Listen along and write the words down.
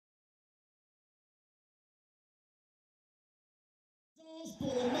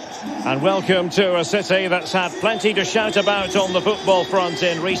And welcome to a city that's had plenty to shout about on the football front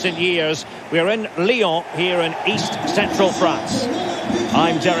in recent years. We're in Lyon, here in East Central France.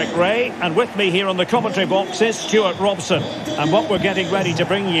 I'm Derek Ray, and with me here on the commentary box is Stuart Robson. And what we're getting ready to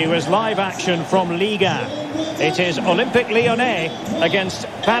bring you is live action from Ligue. It is Olympique Lyonnais against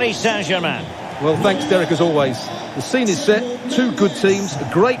Paris Saint-Germain. Well, thanks, Derek, as always. The scene is set, two good teams, a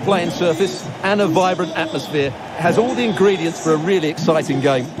great playing surface and a vibrant atmosphere. It has all the ingredients for a really exciting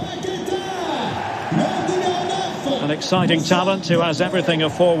game. An exciting talent who has everything a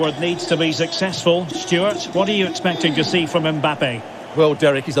forward needs to be successful. Stuart, what are you expecting to see from Mbappe? Well,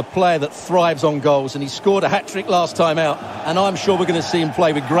 Derek, he's a player that thrives on goals, and he scored a hat-trick last time out, and I'm sure we're going to see him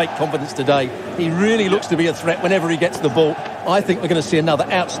play with great confidence today. He really looks to be a threat whenever he gets the ball. I think we're going to see another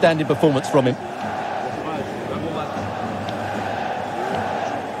outstanding performance from him.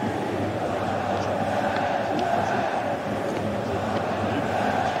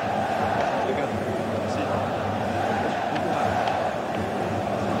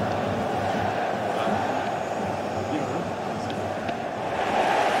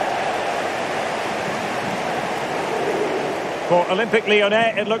 For Olympique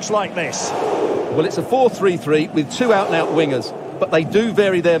Lyonnais, it looks like this. Well, it's a 4-3-3 with two out-and-out wingers, but they do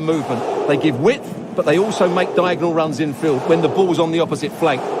vary their movement. They give width, but they also make diagonal runs infield when the ball's on the opposite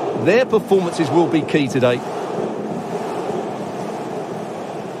flank. Their performances will be key today.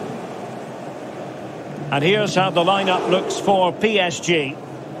 And here's how the lineup looks for PSG.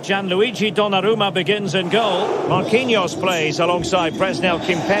 Gianluigi Donnarumma begins in goal. Marquinhos plays alongside Presnel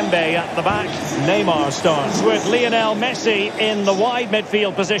Kimpembe at the back. Neymar starts with Lionel Messi in the wide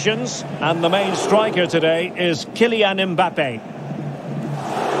midfield positions. And the main striker today is Kylian Mbappe.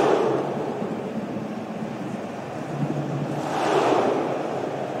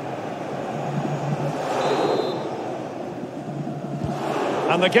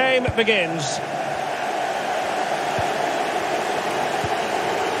 And the game begins.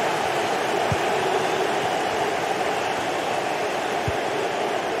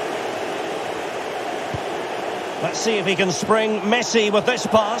 Let's see if he can spring Messi with this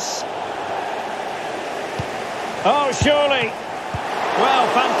pass. Oh, surely. Well,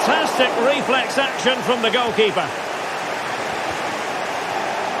 fantastic reflex action from the goalkeeper.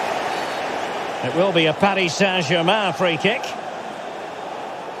 It will be a Paris Saint-Germain free kick.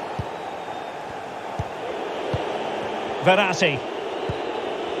 Verratti.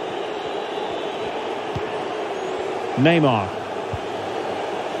 Neymar.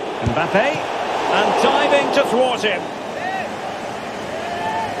 Mbappe. And diving to thwart him.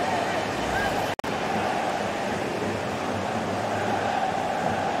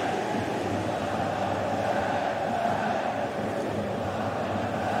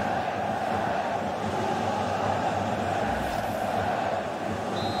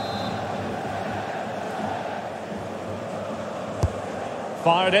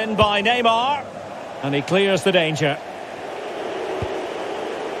 Fired in by Neymar. And he clears the danger.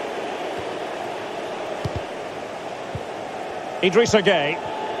 Idrissa Gueye.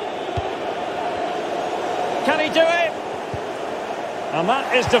 Can he do it? And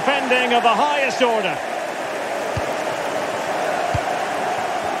that is defending of the highest order.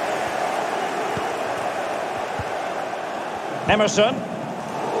 Emerson.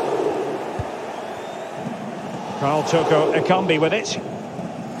 Carl Toko Ekambi with it.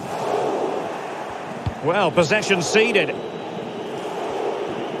 Well, possession ceded.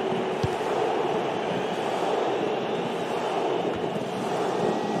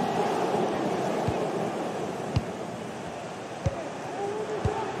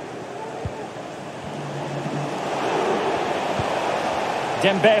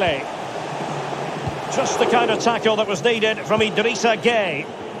 Dembele. Just the kind of tackle that was needed from Idrissa Gueye.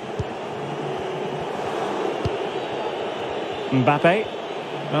 Mbappe.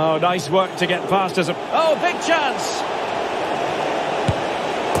 Oh, nice work to get past us. Oh, big chance.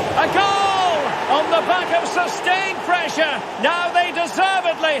 A goal on the back of sustained pressure. Now they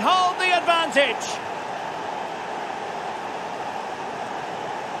deservedly hold the advantage.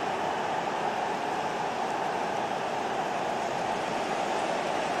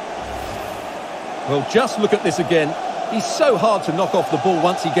 Well, just look at this again. He's so hard to knock off the ball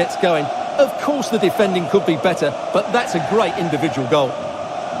once he gets going. Of course the defending could be better, but that's a great individual goal.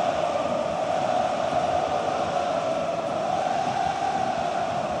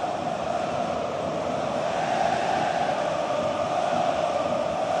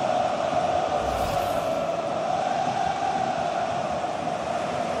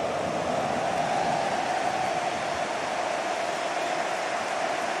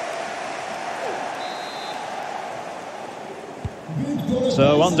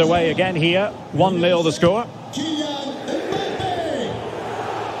 So underway again here. 1-0 the score.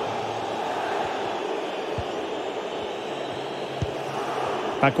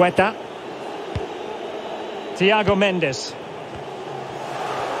 Paqueta. Thiago Mendes.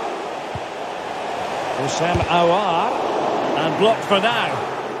 Houssem Aouar. And blocked for now.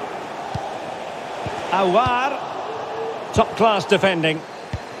 Aouar. Top class defending.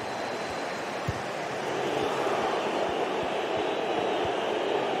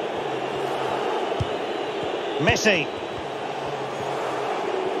 Messi.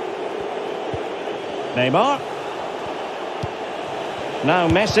 Neymar. Now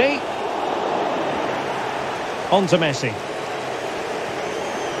Messi. On to Messi.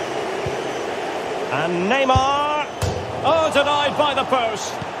 And Neymar. Oh, denied by the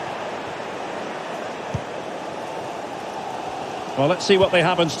post. Well, let's see what they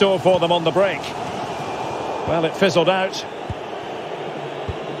have in store for them on the break. Well, it fizzled out.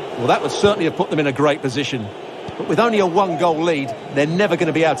 Well, that would certainly have put them in a great position. But with only a 1-goal lead, they're never going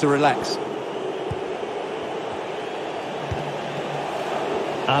to be able to relax.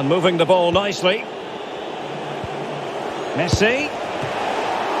 And moving the ball nicely. Messi.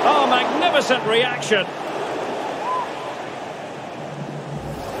 Oh, magnificent reaction.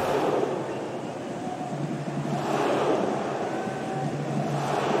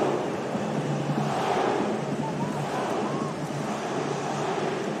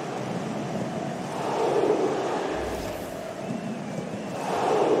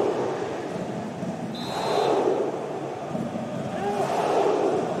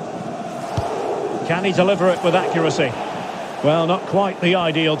 Can he deliver it with accuracy? Well, not quite the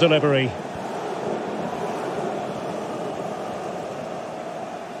ideal delivery.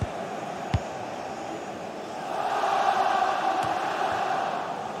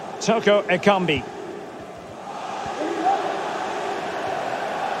 Toko Ekambi.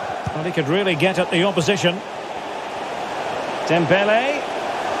 Well, he could really get at the opposition. Dembele.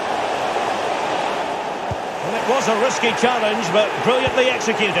 Well, it was a risky challenge, but brilliantly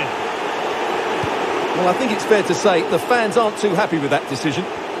executed. Well, I think it's fair to say the fans aren't too happy with that decision.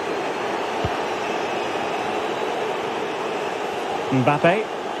 Mbappe.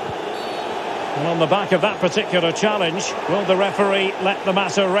 And on the back of that particular challenge, will the referee let the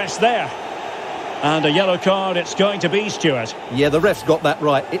matter rest there? And a yellow card it's going to be, Stuart. Yeah, the ref's got that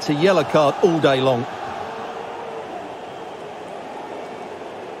right. It's a yellow card all day long.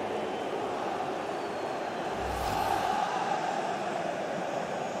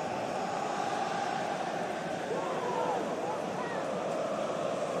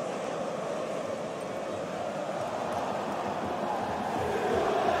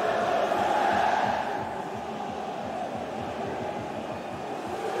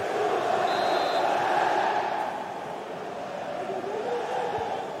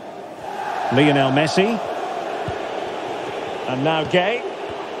 Lionel Messi. And now Gay.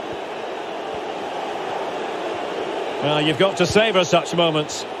 Well, you've got to savour such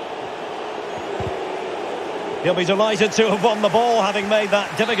moments. He'll be delighted to have won the ball, having made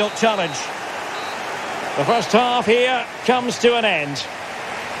that difficult challenge. The first half here comes to an end.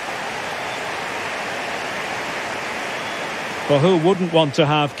 Well, who wouldn't want to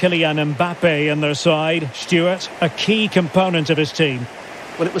have Kylian Mbappe in their side, Stuart? A key component of his team.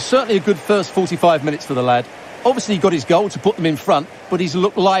 Well, it was certainly a good first 45 minutes for the lad. Obviously, he got his goal to put them in front, but he's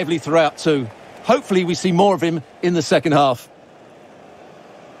looked lively throughout too. Hopefully, we see more of him in the second half.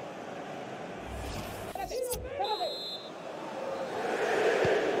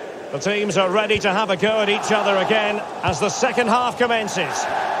 The teams are ready to have a go at each other again as the second half commences.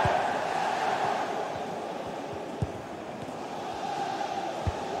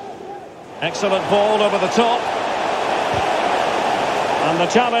 Excellent ball over the top. And the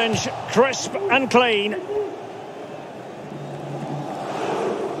challenge, crisp and clean.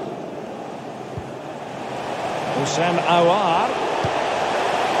 Houssem Aouar.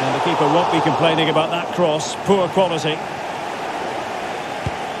 And the keeper won't be complaining about that cross. Poor quality.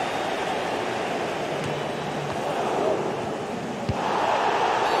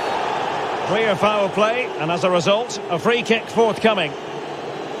 Clear foul play, and as a result, a free kick forthcoming.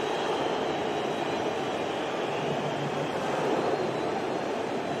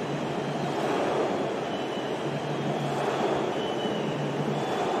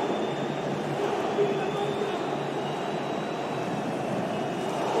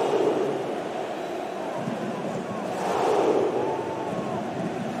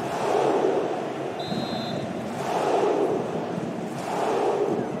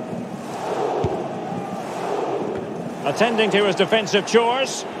 Attending to his defensive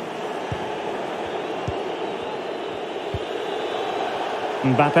chores.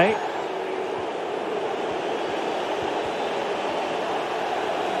 Mbappe.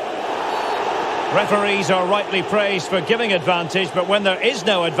 Referees are rightly praised for giving advantage, but when there is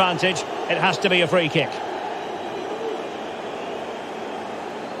no advantage, it has to be a free kick.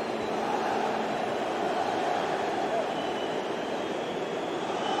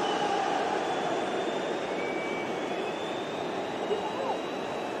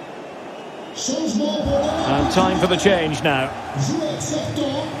 And time for the change now.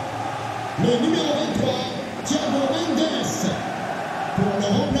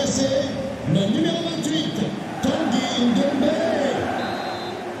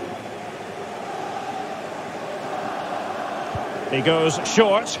 He goes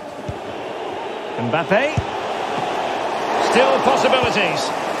short. Mbappe. Still possibilities.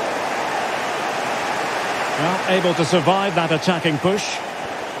 Well, able to survive that attacking push.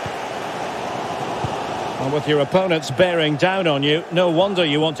 And with your opponents bearing down on you, no wonder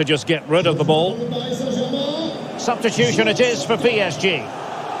you want to just get rid of the ball. Substitution it is for PSG.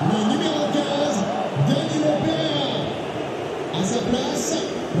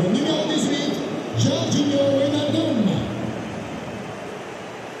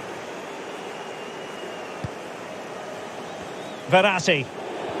 Verratti.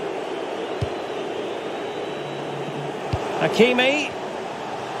 Hakimi.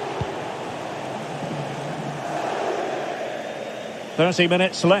 30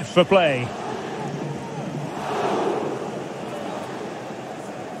 minutes left for play.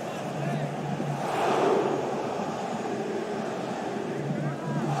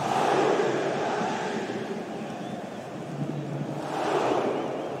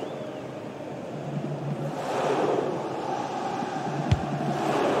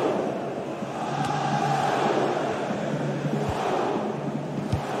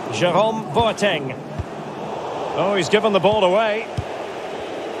 Jerome Boateng. Oh, he's given the ball away.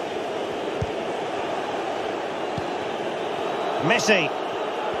 Messi.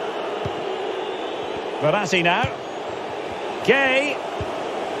 Verratti now. Gay.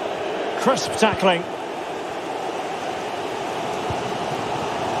 Crisp tackling.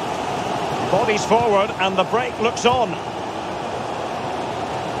 Bodies forward and the break looks on.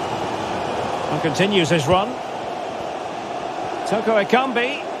 And continues his run. Toko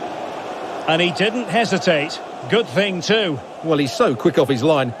Ekambi. And he didn't hesitate. Good thing too. Well, he's so quick off his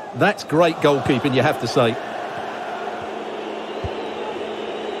line. That's great goalkeeping, you have to say.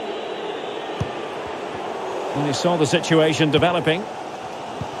 And he saw the situation developing.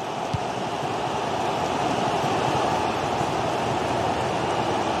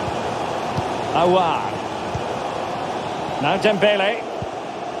 Aouar. Now Dembele.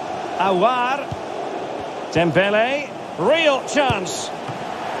 Aouar. Dembele. Real chance.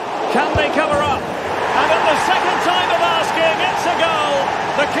 Can they cover up? And at the second time of asking, it's a goal.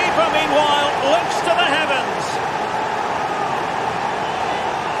 The keeper, meanwhile, looks to the heavens.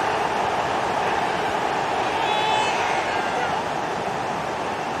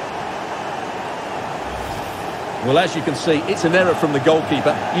 Well, as you can see, it's an error from the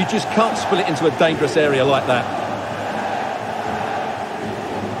goalkeeper. You just can't spill it into a dangerous area like that.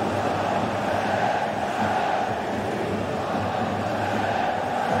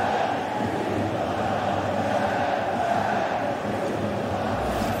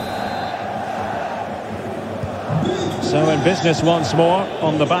 So in business once more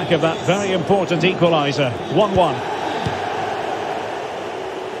on the back of that very important equaliser. 1-1.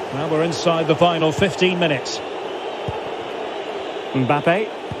 Well, we're inside the final 15 minutes. Mbappe.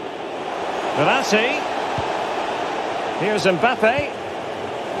 Verratti. Here's Mbappe.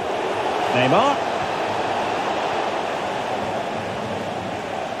 Neymar.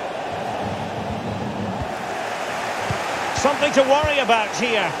 Something to worry about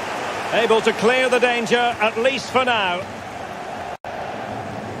here. Able to clear the danger, at least for now.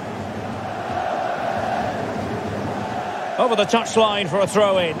 Over the touchline for a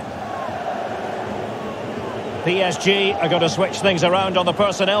throw-in. PSG are going to switch things around on the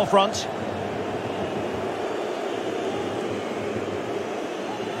personnel front.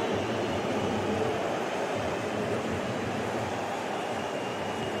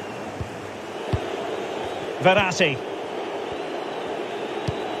 Verratti.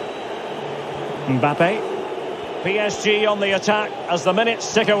 Mbappe. PSG on the attack as the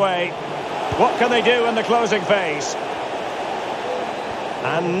minutes tick away. What can they do in the closing phase?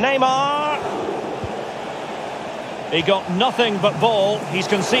 And Neymar. He got nothing but ball. He's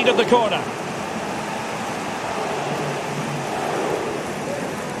conceded the corner.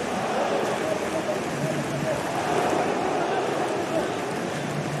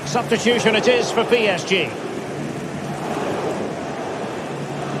 Substitution it is for PSG.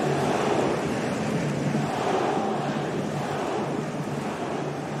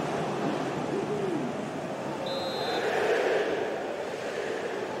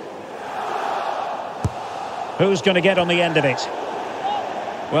 Who's going to get on the end of it?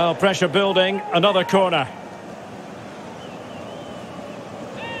 Well, pressure building, another corner.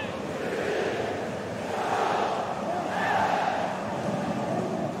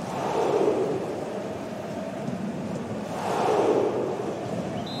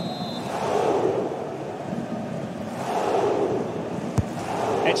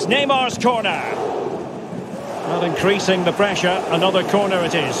 It's Neymar's corner. Not increasing the pressure, another corner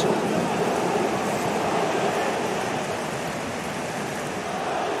it is.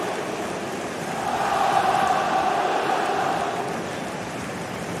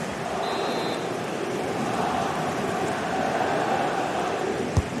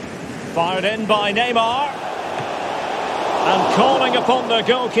 Fired in by Neymar. And calling upon the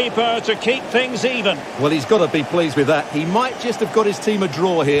goalkeeper to keep things even. Well, he's got to be pleased with that. He might just have got his team a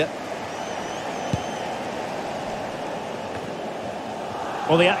draw here.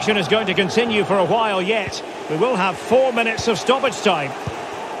 Well, the action is going to continue for a while yet. We will have 4 minutes of stoppage time.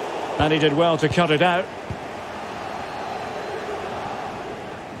 And he did well to cut it out.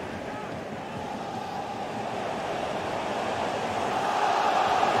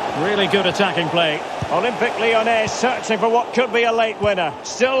 Really good attacking play. Olympique Lyonnais searching for what could be a late winner.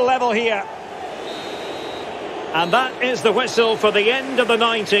 Still level here. And that is the whistle for the end of the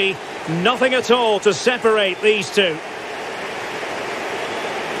 90. Nothing at all to separate these two.